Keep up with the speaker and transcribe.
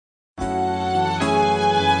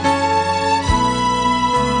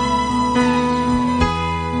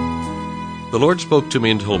The Lord spoke to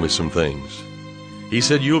me and told me some things. He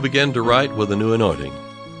said, you'll begin to write with a new anointing.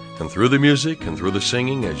 And through the music and through the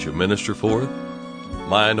singing as you minister forth,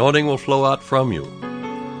 my anointing will flow out from you.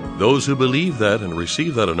 Those who believe that and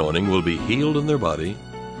receive that anointing will be healed in their body.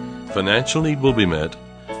 Financial need will be met.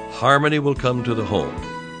 Harmony will come to the home.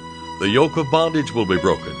 The yoke of bondage will be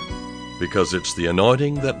broken, because it's the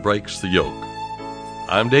anointing that breaks the yoke.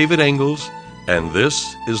 I'm David Engels, and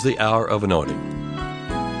this is the Hour of Anointing.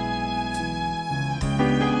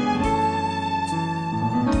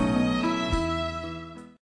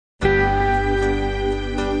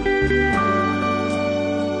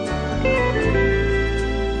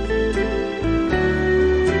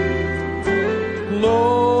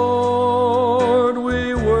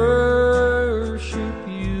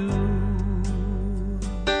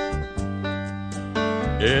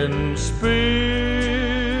 In spirit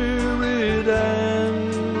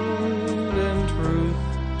and in truth,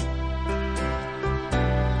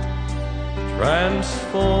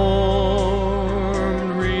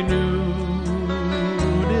 transformed,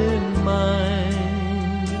 renewed in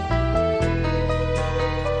mind,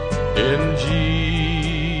 in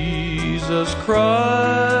Jesus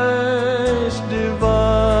Christ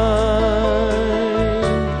divine.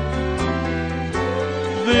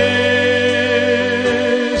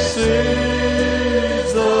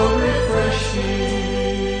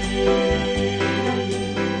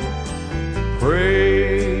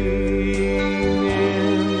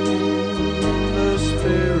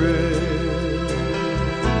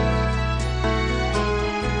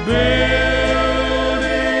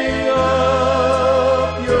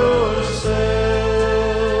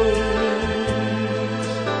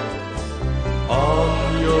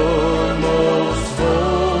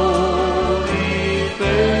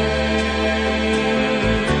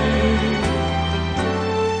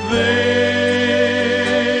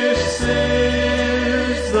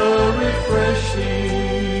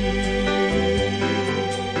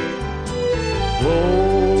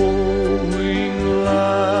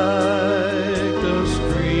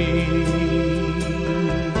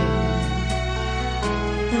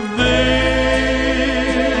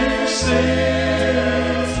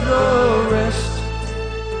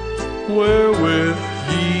 Wherewith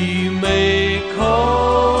ye may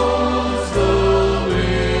cause the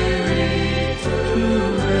weary to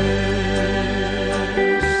rest.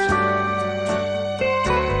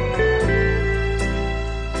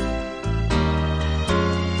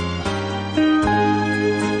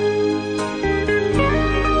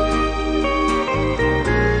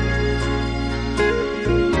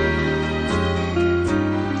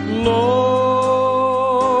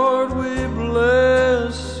 Lord, we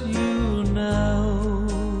bless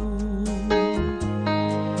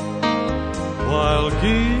while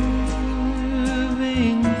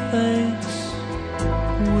giving thanks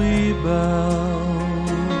we bow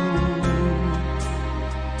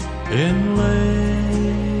in languages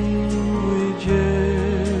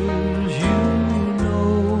you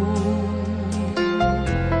know.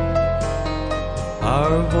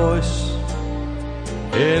 Our voice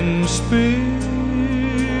in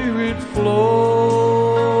spirit flow.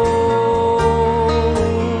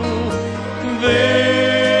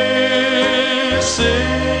 This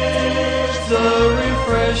is the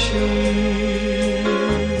refreshing,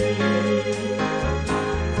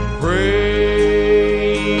 praying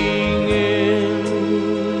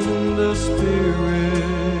in the Spirit,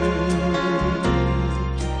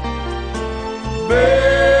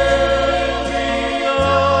 building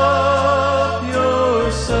up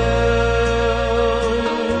yourselves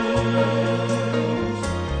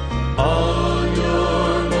on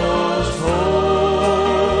your most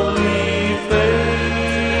holy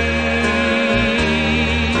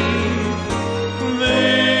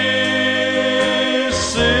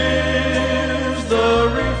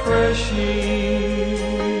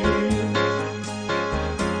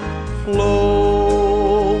flowing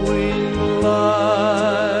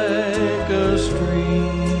like a stream.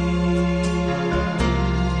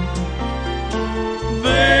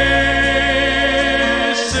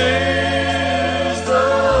 This is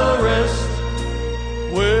the rest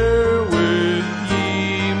wherewith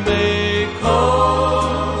ye may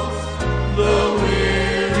cause the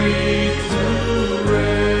weary to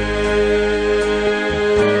rest.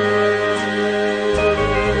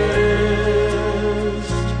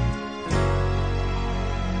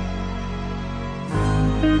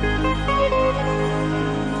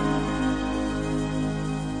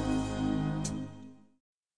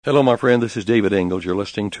 Hello, my friend. This is David Engels. You're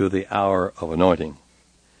listening to the Hour of Anointing.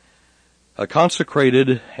 A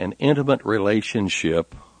consecrated and intimate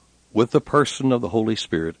relationship with the person of the Holy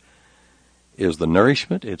Spirit is the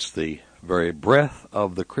nourishment. It's the very breath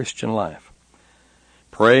of the Christian life.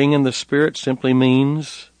 Praying in the Spirit simply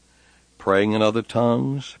means praying in other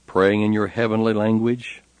tongues, praying in your heavenly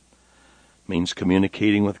language, means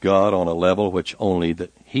communicating with God on a level which only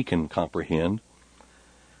that He can comprehend.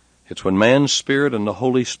 It's when man's spirit and the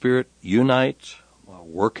Holy Spirit unite,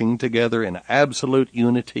 working together in absolute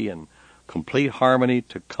unity and complete harmony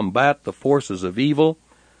to combat the forces of evil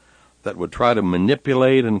that would try to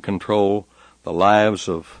manipulate and control the lives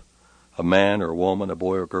of a man or a woman, a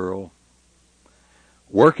boy or girl.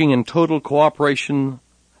 Working in total cooperation,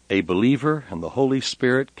 a believer and the Holy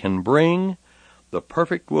Spirit can bring the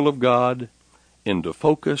perfect will of God into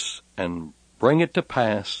focus and bring it to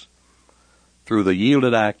pass through the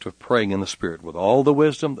yielded act of praying in the Spirit with all the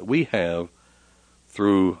wisdom that we have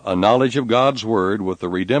through a knowledge of God's Word, with the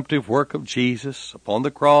redemptive work of Jesus upon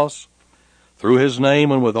the cross, through His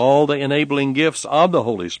name, and with all the enabling gifts of the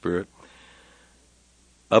Holy Spirit.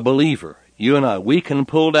 A believer, you and I, we can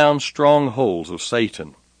pull down strongholds of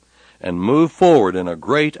Satan and move forward in a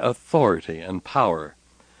great authority and power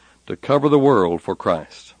to cover the world for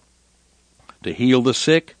Christ, to heal the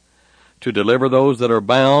sick, to deliver those that are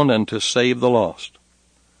bound, and to save the lost.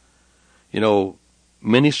 You know,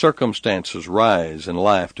 many circumstances rise in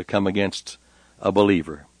life to come against a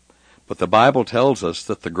believer. But the Bible tells us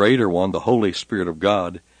that the greater one, the Holy Spirit of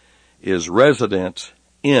God, is resident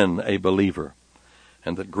in a believer,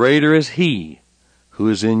 and that greater is He who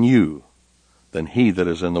is in you than he that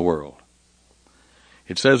is in the world.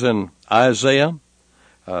 It says in Isaiah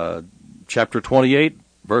chapter 28,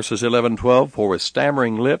 verses 11 and 12, "For with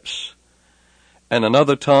stammering lips and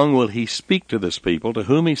another tongue will He speak to this people, to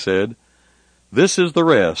whom He said, This is the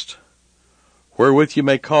rest, wherewith you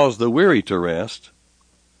may cause the weary to rest,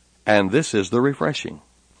 and this is the refreshing."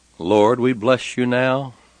 Lord, we bless You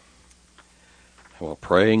now. While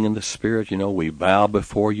praying in the Spirit, we bow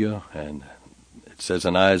before You, and it says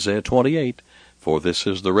in Isaiah 28, "For this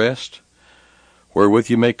is the rest, wherewith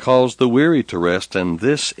you may cause the weary to rest, and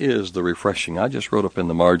this is the refreshing." I just wrote up in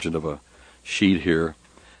the margin of a sheet here,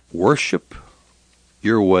 "Worship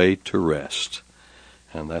your way to rest."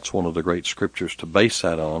 And that's one of the great scriptures to base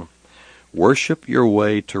that on. Worship your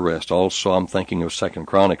way to rest. Also, I'm thinking of 2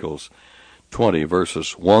 Chronicles 20,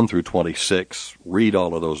 verses 1 through 26. Read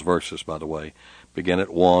all of those verses, by the way. Begin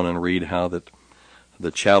at 1 and read how that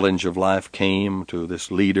the challenge of life came to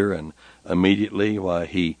this leader, and immediately, why,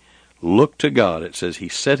 he looked to God. It says he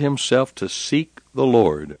set himself to seek the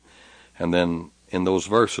Lord. And then in those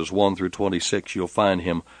verses 1 through 26, you'll find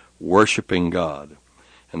him worshiping God.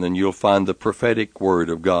 And then you'll find the prophetic word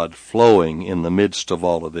of God flowing in the midst of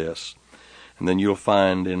all of this. And then you'll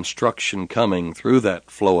find instruction coming through that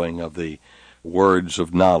flowing of the words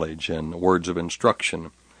of knowledge and words of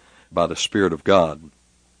instruction by the Spirit of God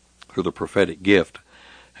through the prophetic gift.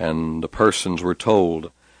 And the persons were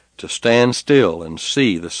told to stand still and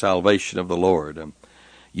see the salvation of the Lord. And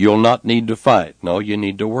you'll not need to fight. No, you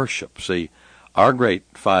need to worship. See, our great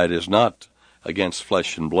fight is not against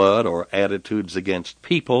flesh and blood or attitudes against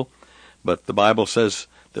people, but the Bible says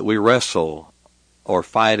that we wrestle or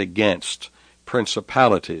fight against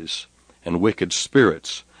principalities and wicked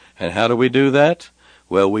spirits. And how do we do that?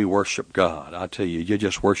 Well, we worship God. I tell you, you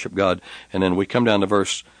just worship God. And then we come down to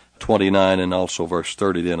verse 29 and also verse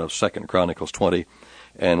 30 then of 2 Chronicles 20,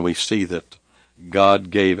 and we see that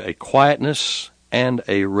God gave a quietness and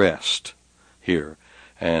a rest here.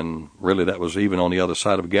 And really that was even on the other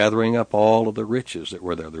side of gathering up all of the riches that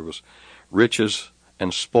were there. There was riches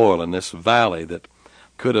and spoil in this valley that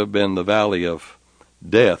could have been the valley of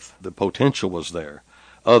death. The potential was there,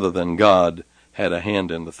 other than God had a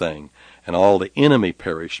hand in the thing. And all the enemy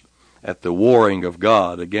perished at the warring of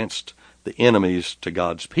God against the enemies to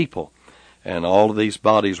God's people. And all of these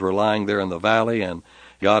bodies were lying there in the valley, and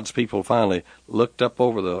God's people finally looked up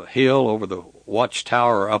over the hill, over the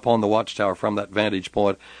watchtower, up on the watchtower from that vantage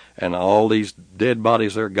point, and all these dead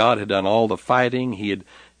bodies there. God had done all the fighting. He had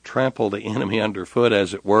trampled the enemy underfoot,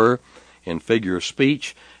 as it were, in figure of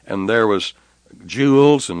speech, and there was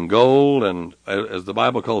jewels and gold and, as the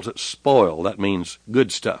Bible calls it, spoil. That means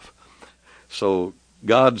good stuff. So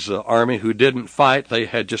God's army, who didn't fight, they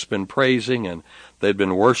had just been praising, and they'd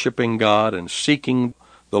been worshiping God and seeking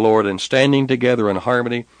the Lord and standing together in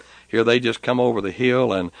harmony. Here they just come over the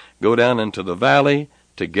hill and go down into the valley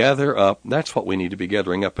to gather up. That's what we need to be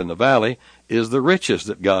gathering up in the valley, is the riches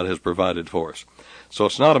that God has provided for us. So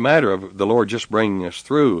it's not a matter of the Lord just bringing us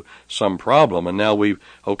through some problem, and now we're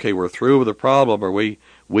through with the problem, or we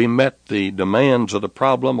met the demands of the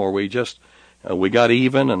problem, or we got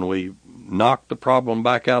even and we knocked the problem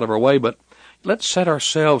back out of our way. But let's set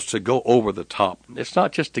ourselves to go over the top. It's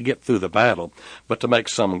not just to get through the battle, but to make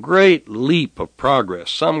some great leap of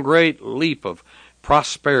progress, some great leap of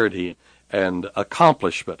prosperity and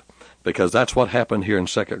accomplishment, because that's what happened here in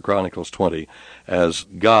 2 Chronicles 20. As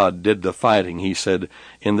God did the fighting, he said,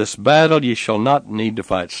 in this battle ye shall not need to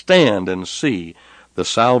fight. Stand and see the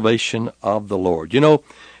salvation of the Lord. You know,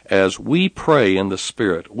 as we pray in the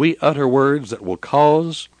Spirit, we utter words that will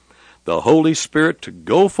cause the Holy Spirit to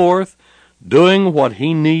go forth, doing what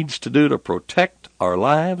he needs to do to protect our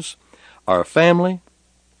lives, our family,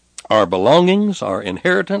 our belongings, our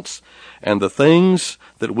inheritance, and the things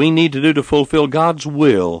that we need to do to fulfill God's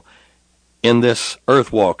will in this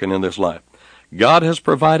earth walk and in this life. God has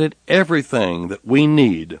provided everything that we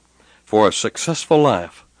need for a successful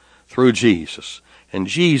life through Jesus. And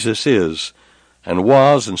Jesus is and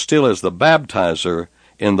was and still is the baptizer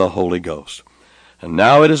in the Holy Ghost. And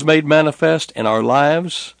now it is made manifest in our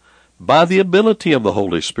lives by the ability of the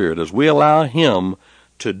Holy Spirit as we allow him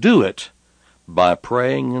to do it by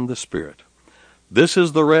praying in the Spirit. This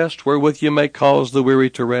is the rest wherewith you may cause the weary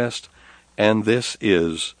to rest, and this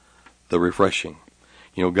is the refreshing.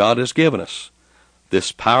 You know, God has given us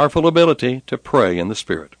this powerful ability to pray in the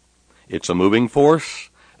Spirit. It's a moving force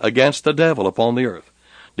against the devil upon the earth.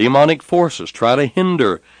 Demonic forces try to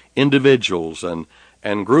hinder individuals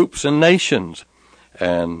and groups and nations,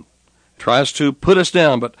 and tries to put us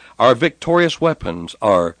down, but our victorious weapons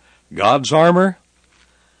are God's armor,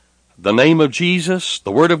 the name of Jesus,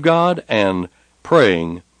 the Word of God, and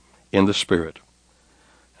praying in the Spirit.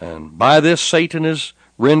 And by this Satan is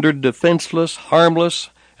rendered defenseless, harmless,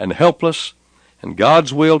 and helpless, and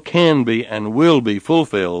God's will can be and will be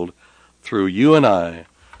fulfilled through you and I,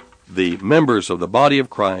 the members of the body of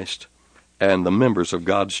Christ and the members of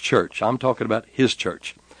God's church. I'm talking about his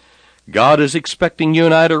church. God is expecting you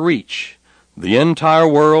and I to reach the entire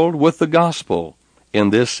world with the gospel in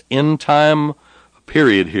this end-time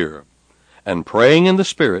period here. And praying in the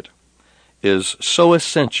Spirit is so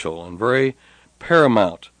essential and very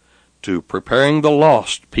paramount to preparing the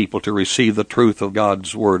lost people to receive the truth of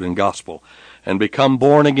God's word and gospel and become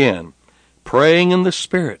born again. Praying in the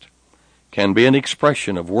Spirit can be an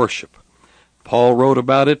expression of worship. Paul wrote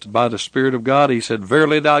about it by the Spirit of God. He said,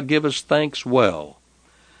 verily thou givest thanks well.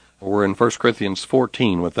 We're in 1 Corinthians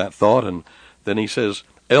 14 with that thought, and then he says,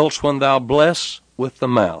 else when thou bless with the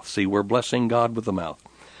mouth. See, we're blessing God with the mouth.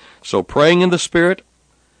 So praying in the Spirit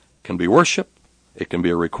can be worship, it can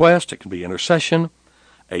be a request, it can be intercession,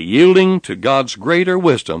 a yielding to God's greater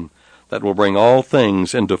wisdom that will bring all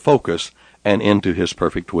things into focus and into his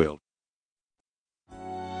perfect will.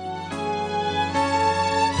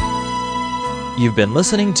 You've been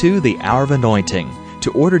listening to The Hour of Anointing.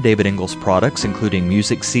 To order David Ingles products, including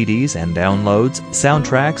music CDs and downloads,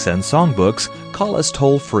 soundtracks, and songbooks, call us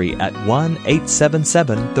toll-free at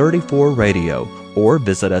 1-877-34-RADIO or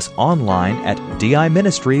visit us online at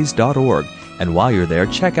diministries.org. And while you're there,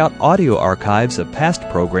 check out audio archives of past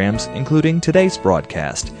programs, including today's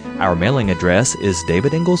broadcast. Our mailing address is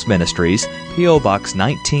David Ingles Ministries, P.O. Box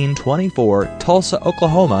 1924, Tulsa,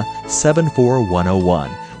 Oklahoma 74101.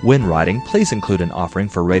 When writing, please include an offering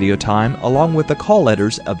for radio time along with the call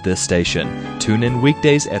letters of this station. Tune in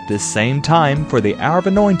weekdays at this same time for the Hour of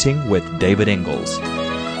Anointing with David Ingles. Go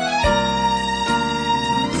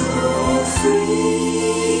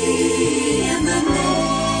free in the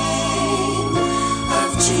name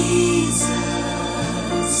of Jesus.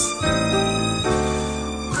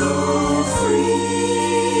 Go free.